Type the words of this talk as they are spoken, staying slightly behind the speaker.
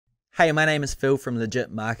Hey, my name is Phil from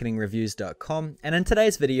legitmarketingreviews.com, and in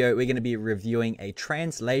today's video we're going to be reviewing a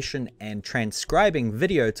translation and transcribing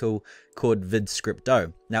video tool called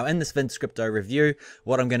VidScripto. Now in this VidScripto review,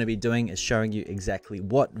 what I'm going to be doing is showing you exactly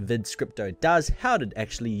what VidScripto does, how to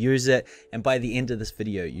actually use it, and by the end of this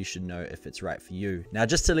video you should know if it's right for you. Now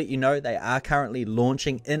just to let you know, they are currently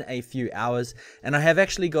launching in a few hours, and I have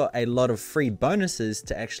actually got a lot of free bonuses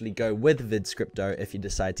to actually go with VidScripto if you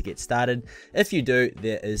decide to get started. If you do,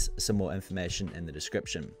 there is some more information in the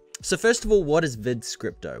description. So first of all, what is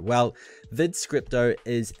VidScripto? Well, VidScripto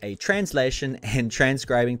is a translation and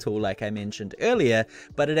transcribing tool like I mentioned earlier,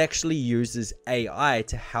 but it actually uses AI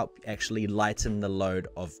to help actually lighten the load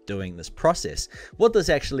of doing this process. What this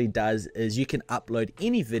actually does is you can upload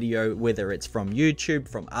any video, whether it's from YouTube,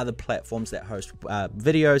 from other platforms that host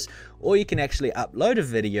videos, or you can actually upload a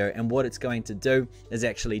video, and what it's going to do is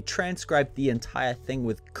actually transcribe the entire thing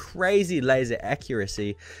with crazy laser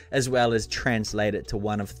accuracy, as well as translate it to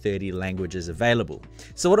one of 30 languages available.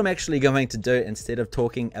 So what I'm actually going to do, instead of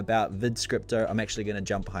talking about VidScripto, I'm actually going to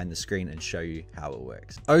jump behind the screen and show you how it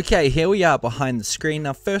works. Okay, here we are behind the screen.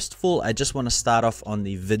 Now first of all, I just want to start off on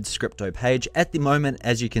the VidScripto page. At the moment,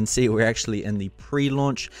 as you can see, we're actually in the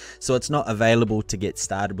pre-launch, so it's not available to get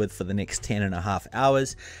started with for the next 10.5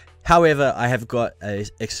 hours. However, I have got a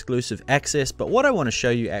exclusive access, but what I want to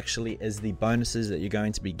show you actually is the bonuses that you're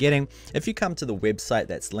going to be getting. If you come to the website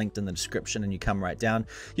that's linked in the description and you come right down,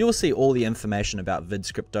 you will see all the information about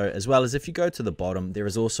VidScripto, as well as if you go to the bottom, there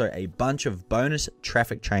is also a bunch of bonus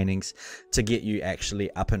traffic trainings to get you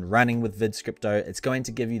actually up and running with VidScripto. It's going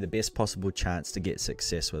to give you the best possible chance to get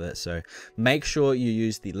success with it. So make sure you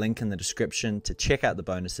use the link in the description to check out the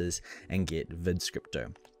bonuses and get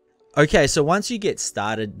VidScripto. Okay, so once you get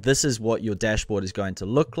started, this is what your dashboard is going to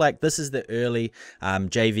look like. This is the early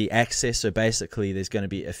JV access. So basically there's going to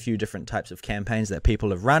be a few different types of campaigns that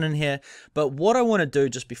people have run in here. But what I want to do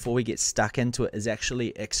just before we get stuck into it is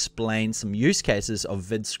actually explain some use cases of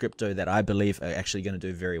VidScripto that I believe are actually going to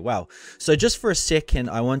do very well. So just for a second,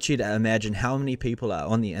 I want you to imagine how many people are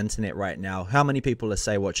on the internet right now, how many people are,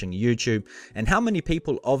 say, watching YouTube, and how many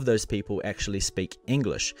people of those people actually speak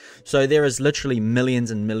English. So there is literally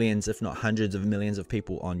millions and millions, if not hundreds of millions of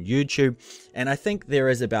people on YouTube, and I think there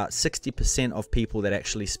is about 60% of people that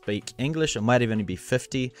actually speak English. It might even be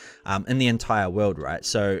 50 in the entire world, right?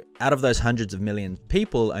 So out of those hundreds of million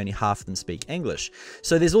people, only half of them speak English.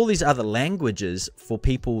 So there's all these other languages for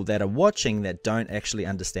people that are watching that don't actually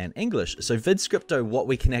understand English. So VidScripto, what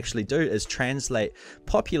we can actually do is translate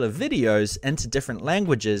popular videos into different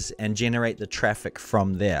languages and generate the traffic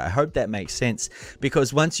from there. I hope that makes sense,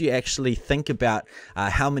 because once you actually think about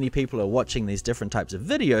how many people are watching these different types of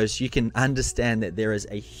videos, you can understand that there is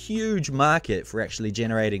a huge market for actually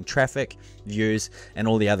generating traffic, views, and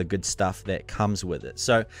all the other good stuff that comes with it.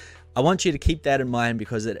 So I want you to keep that in mind,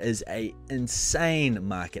 because it is a insane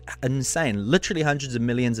market, literally hundreds of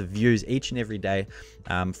millions of views each and every day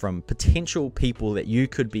from potential people that you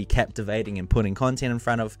could be captivating and putting content in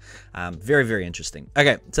front of. Very, very interesting.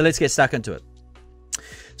 Okay, so let's get stuck into it.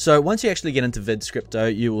 So once you actually get into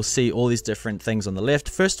VidScripto, you will see all these different things on the left.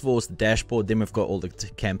 First of all is the dashboard, then we've got all the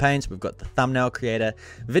campaigns, we've got the thumbnail creator,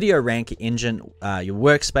 video rank engine, your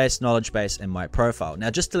workspace, knowledge base, and my profile. Now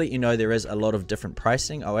just to let you know, there is a lot of different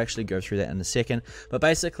pricing. I'll actually go through that in a second, but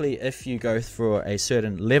basically if you go through a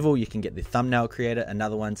certain level, you can get the thumbnail creator.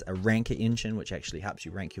 Another one's a ranker engine, which actually helps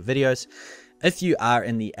you rank your videos. If you are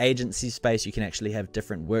in the agency space, you can actually have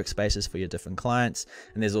different workspaces for your different clients,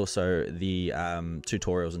 and there's also the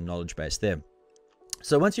tutorials and knowledge base there.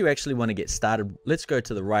 So once you actually want to get started, let's go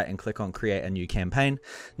to the right and click on create a new campaign.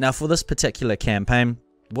 Now for this particular campaign,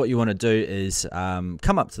 what you want to do is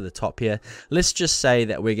come up to the top here. Let's just say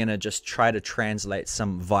that we're going to just try to translate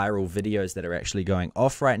some viral videos that are actually going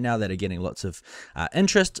off right now that are getting lots of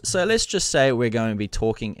interest. So let's just say we're going to be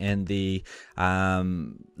talking in the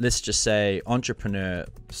let's just say entrepreneur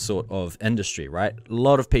sort of industry, right? A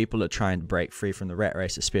lot of people are trying to break free from the rat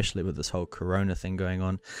race, especially with this whole corona thing going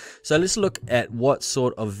on. So let's look at what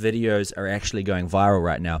sort of videos are actually going viral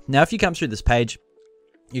right now. Now if you come through this page,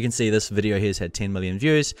 you can see this video here has had 10 million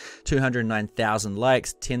views, 209,000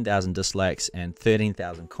 likes, 10,000 dislikes, and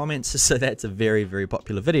 13,000 comments. So that's a very, very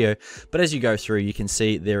popular video. But as you go through, you can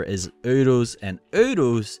see there is oodles and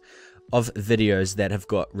oodles of videos that have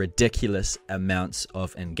got ridiculous amounts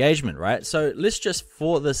of engagement, right? So let's just,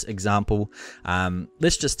 for this example,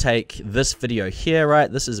 let's just take this video here,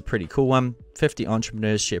 right? This is a pretty cool one. 50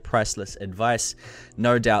 entrepreneurs share priceless advice.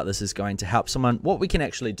 No doubt this is going to help someone. What we can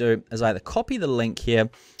actually do is either copy the link here,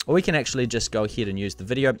 or we can actually just go ahead and use the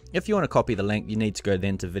video. If you want to copy the link, you need to go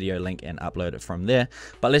then to video link and upload it from there.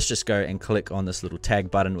 But let's just go and click on this little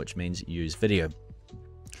tag button, which means use video.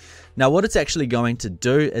 Now what it's actually going to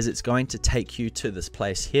do is it's going to take you to this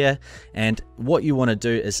place here, and what you want to do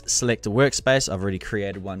is select a workspace. I've already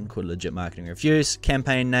created one called Legit Marketing Reviews.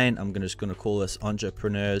 Campaign name, I'm just going to call this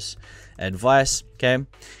Entrepreneurs Advice. Okay.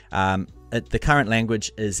 The current language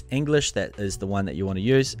is English. That is the one that you want to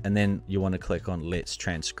use, and then you want to click on Let's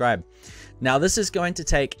Transcribe. Now this is going to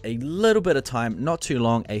take a little bit of time, not too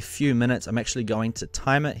long, a few minutes. I'm actually going to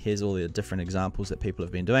time it. Here's all the different examples that people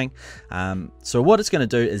have been doing. So what it's going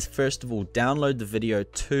to do is, first of all, download the video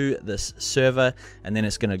to this server, and then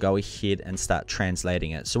it's going to go ahead and start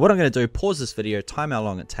translating it. So what I'm going to do, pause this video, time how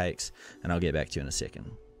long it takes, and I'll get back to you in a second.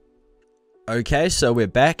 Okay, so we're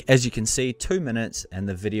back. As you can see, 2 minutes, and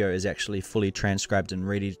the video is actually fully transcribed and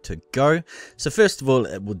ready to go. So first of all,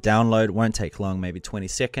 it will download. It won't take long, maybe 20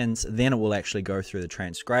 seconds. Then it will actually go through the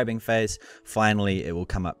transcribing phase. Finally, it will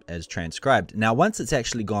come up as transcribed. Now, once it's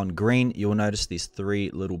actually gone green, you'll notice these 3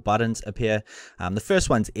 little buttons appear. The first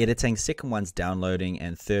one's editing, second one's downloading,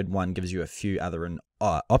 and third one gives you a few other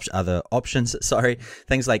options, sorry,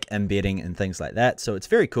 things like embedding and things like that. So it's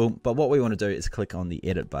very cool, but what we want to do is click on the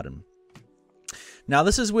edit button. Now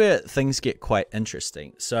this is where things get quite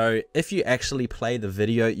interesting. So if you actually play the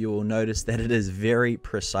video, you will notice that it is very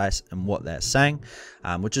precise in what they're saying,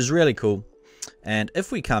 which is really cool. And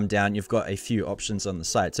if we come down, you've got a few options on the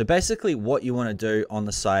side. So basically what you want to do on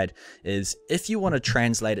the side is, if you want to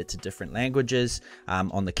translate it to different languages,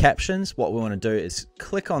 on the captions, what we want to do is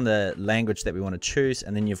click on the language that we want to choose,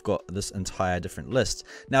 and then you've got this entire different list.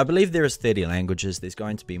 Now I believe there is 30 languages. There's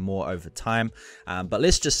going to be more over time, but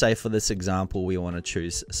let's just say for this example we want to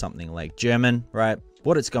choose something like German, right?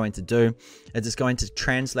 What it's going to do is it's going to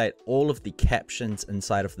translate all of the captions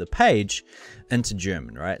inside of the page into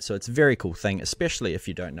German, right? So it's a very cool thing, especially if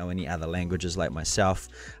you don't know any other languages like myself.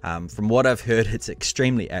 From what I've heard, it's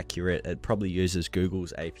extremely accurate. It probably uses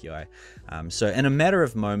Google's API. So in a matter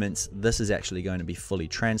of moments, this is actually going to be fully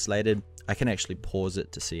translated. I can actually pause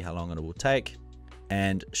it to see how long it will take.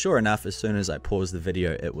 And sure enough, as soon as I paused the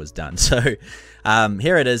video, it was done. So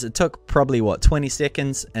here it is. It took probably, what, 20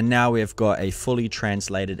 seconds. And now we've got a fully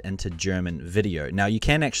translated into German video. Now you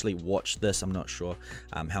can actually watch this. I'm not sure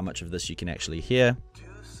how much of this you can actually hear.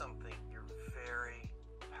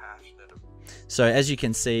 So as you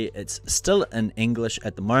can see, it's still in English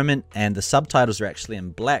at the moment, and the subtitles are actually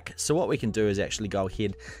in black. So what we can do is actually go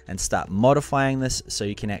ahead and start modifying this, so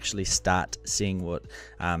you can actually start seeing what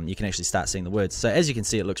the words. So as you can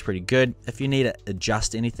see, it looks pretty good. If you need to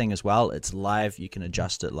adjust anything as well, it's live. You can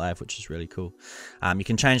adjust it live, which is really cool. You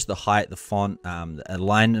can change the height, the font, the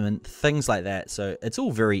alignment, things like that. So it's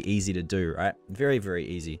all very easy to do, right? Very, very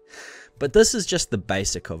easy. But this is just the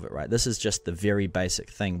basic of it, right? This is just the very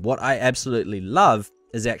basic thing. What I absolutely love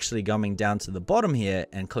is actually going down to the bottom here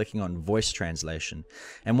and clicking on voice translation.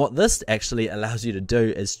 And what this actually allows you to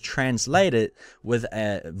do is translate it with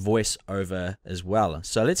a voiceover as well.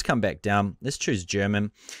 So let's come back down. Let's choose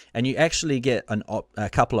German, and you actually get a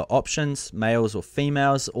couple of options, males or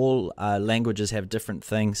females. All languages have different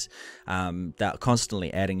things that are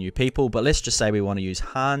constantly adding new people. But let's just say we want to use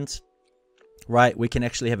Hans. Right, we can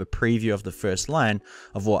actually have a preview of the first line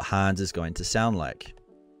of what Hans is going to sound like.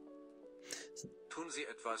 Tun Sie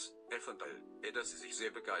etwas, eventuell, dass Sie sich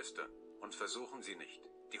sehr begeistern, und versuchen Sie nicht,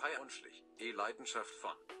 die unschlich, Leidenschaft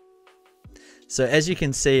von. So as you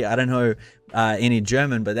can see, I don't know any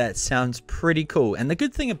German, but that sounds pretty cool. And the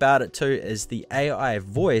good thing about it too is the AI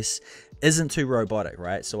voice isn't too robotic,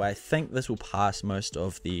 right? So I think this will pass most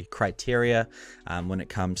of the criteria when it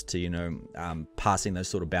comes to, passing those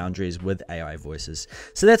sort of boundaries with AI voices.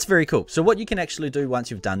 So that's very cool. So what you can actually do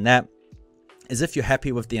once you've done that is, if you're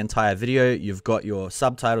happy with the entire video, you've got your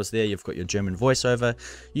subtitles there, you've got your German voiceover,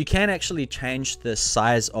 you can actually change the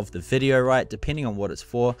size of the video, right, depending on what it's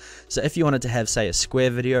for. So if you wanted to have, say, a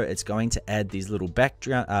square video, it's going to add these little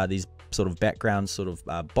background, background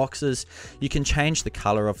boxes. You can change the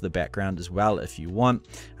color of the background as well if you want.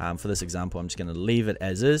 For this example, I'm just going to leave it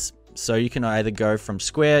as is. So you can either go from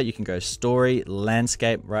square, you can go story,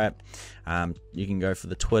 landscape, right? You can go for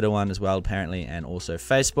the Twitter one as well, apparently, and also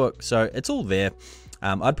Facebook. So it's all there.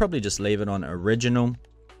 I'd probably just leave it on original.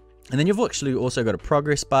 And then you've actually also got a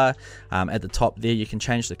progress bar at the top there. You can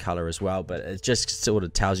change the color as well, but it just sort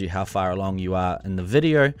of tells you how far along you are in the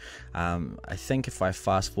video. I think if I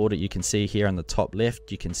fast forward it, you can see here on the top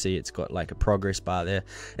left, you can see it's got like a progress bar there.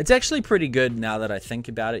 It's actually pretty good now that I think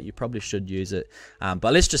about it. You probably should use it.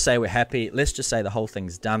 But let's just say we're happy. Let's just say the whole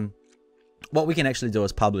thing's done. What we can actually do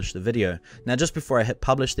is publish the video. Now, just before I hit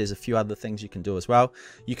publish, there's a few other things you can do as well.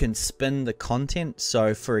 You can spin the content.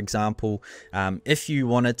 So for example, if you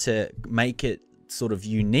wanted to make it sort of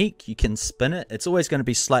unique, you can spin it. It's always going to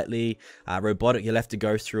be slightly robotic. You'll have to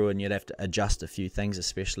go through and you'll have to adjust a few things,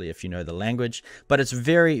 especially if you know the language, but it's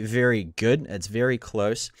very, very good. It's very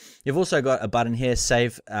close. You've also got a button here,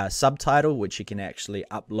 save subtitle, which you can actually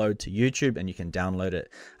upload to YouTube, and you can download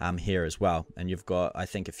it here as well. And you've got, I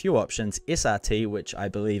think, a few options. SRT, which I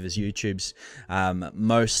believe is YouTube's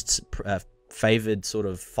most favored sort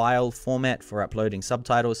of file format for uploading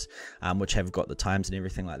subtitles, which have got the times and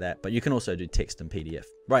everything like that. But you can also do text and PDF.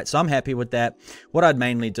 Right, so I'm happy with that. What I'd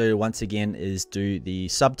mainly do once again is do the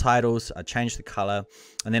subtitles. I'd change the color,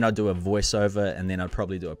 and then I'd do a voiceover, and then I'd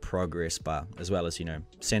probably do a progress bar, as well as, you know,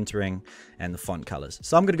 centering and the font colors.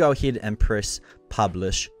 So I'm going to go ahead and press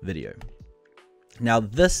publish video. Now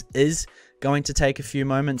this is going to take a few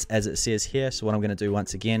moments, as it says here. So what I'm going to do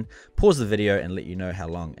once again, pause the video and let you know how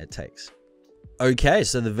long it takes. Okay,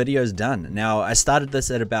 so the video's done. Now, I started this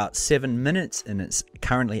at about 7 minutes and it's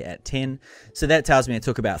currently at 10. So that tells me it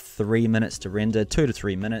took about 3 minutes to render, 2 to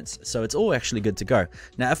 3 minutes. So it's all actually good to go.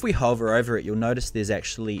 Now, if we hover over it, you'll notice there's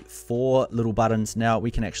actually 4 little buttons now. We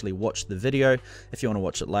can actually watch the video. If you want to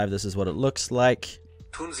watch it live, this is what it looks like.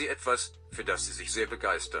 Tun Sie etwas, für das Sie sich sehr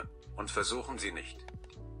begeistern, und versuchen Sie nicht.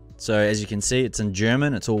 So as you can see, it's in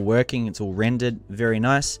German, it's all working, it's all rendered, very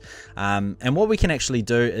nice. And what we can actually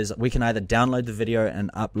do is we can either download the video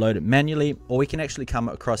and upload it manually, or we can actually come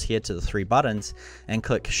across here to the 3 buttons and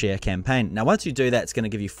click share campaign. Now once you do that, it's going to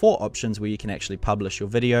give you 4 options where you can actually publish your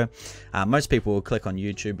video. Most people will click on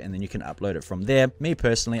YouTube and then you can upload it from there. Me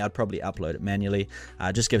personally, I'd probably upload it manually.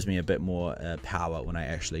 Just gives me a bit more power when I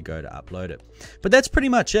actually go to upload it. But that's pretty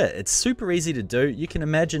much it. It's super easy to do. You can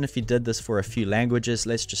imagine if you did this for a few languages.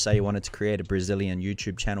 Let's just say you wanted to create a Brazilian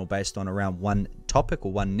YouTube channel based on around one topic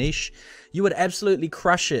or one niche, you would absolutely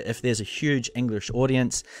crush it if there's a huge English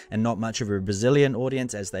audience and not much of a Brazilian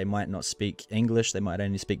audience, as they might not speak English, they might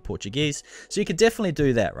only speak Portuguese. So you could definitely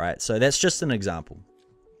do that, right? So that's just an example.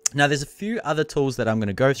 Now there's a few other tools that I'm going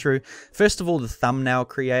to go through. First of all, the thumbnail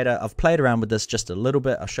creator. I've played around with this just a little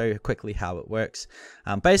bit. I'll show you quickly how it works.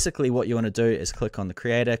 Basically what you want to do is click on the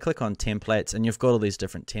creator, click on templates, and you've got all these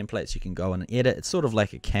different templates you can go and edit. It's sort of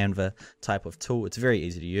like a Canva type of tool. It's very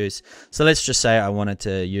easy to use. So let's just say I wanted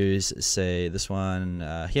to use, say, this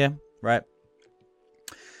one here, right?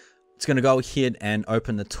 It's going to go ahead and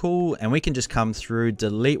open the tool, and we can just come through,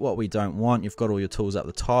 delete what we don't want. You've got all your tools up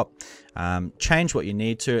the top. Change what you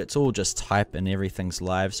need to. It's all just type and everything's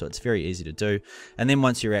live, so it's very easy to do. And then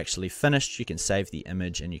once you're actually finished, you can save the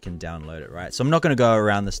image and you can download it, right? So I'm not going to go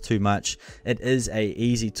around this too much. It is a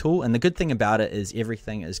easy tool, and the good thing about it is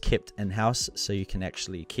everything is kept in-house, so you can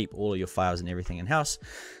actually keep all of your files and everything in-house.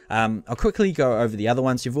 I'll quickly go over the other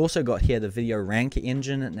ones. You've also got here the video rank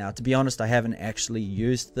engine. Now, to be honest, I haven't actually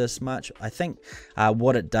used this much. I think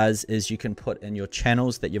what it does is you can put in your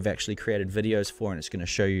channels that you've actually created videos for, and it's going to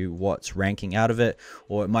show you what's ranking out of it,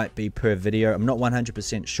 or it might be per video. I'm not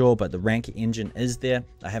 100% sure, but the rank engine is there.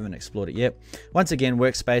 I haven't explored it yet. Once again,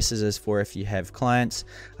 Workspaces is for if you have clients,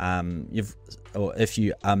 or if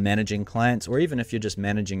you are managing clients, or even if you're just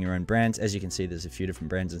managing your own brands. As you can see, there's a few different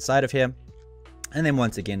brands inside of here. And then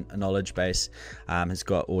once again, a knowledge base has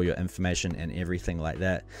got all your information and everything like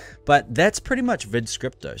that. But that's pretty much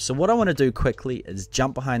VidScripto. So what I want to do quickly is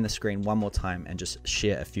jump behind the screen one more time and just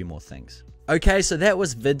share a few more things. Okay, so that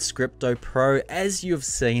was VidScripto Pro. As you've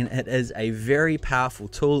seen, it is a very powerful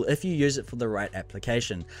tool if you use it for the right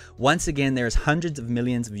application. Once again, there's hundreds of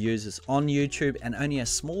millions of users on YouTube, and only a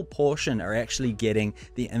small portion are actually getting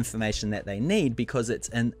the information that they need because it's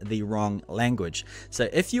in the wrong language. So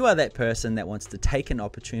if you are that person that wants to take an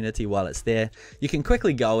opportunity while it's there, you can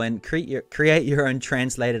quickly go in, create your own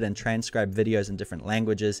translated and transcribed videos in different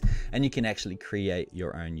languages, and you can actually create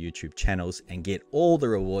your own YouTube channels and get all the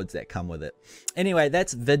rewards that come with it. Anyway,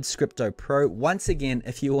 that's VidScripto Pro. Once again,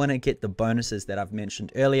 if you want to get the bonuses that I've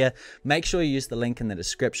mentioned earlier, make sure you use the link in the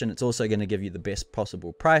description. It's also going to give you the best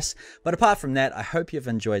possible price. But apart from that, I hope you've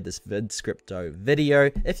enjoyed this VidScripto video.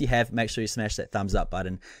 If you have, make sure you smash that thumbs up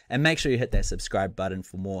button and make sure you hit that subscribe button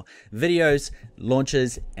for more videos,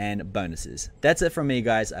 launches, and bonuses. That's it from me,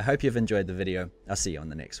 guys. I hope you've enjoyed the video. I'll see you on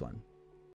the next one.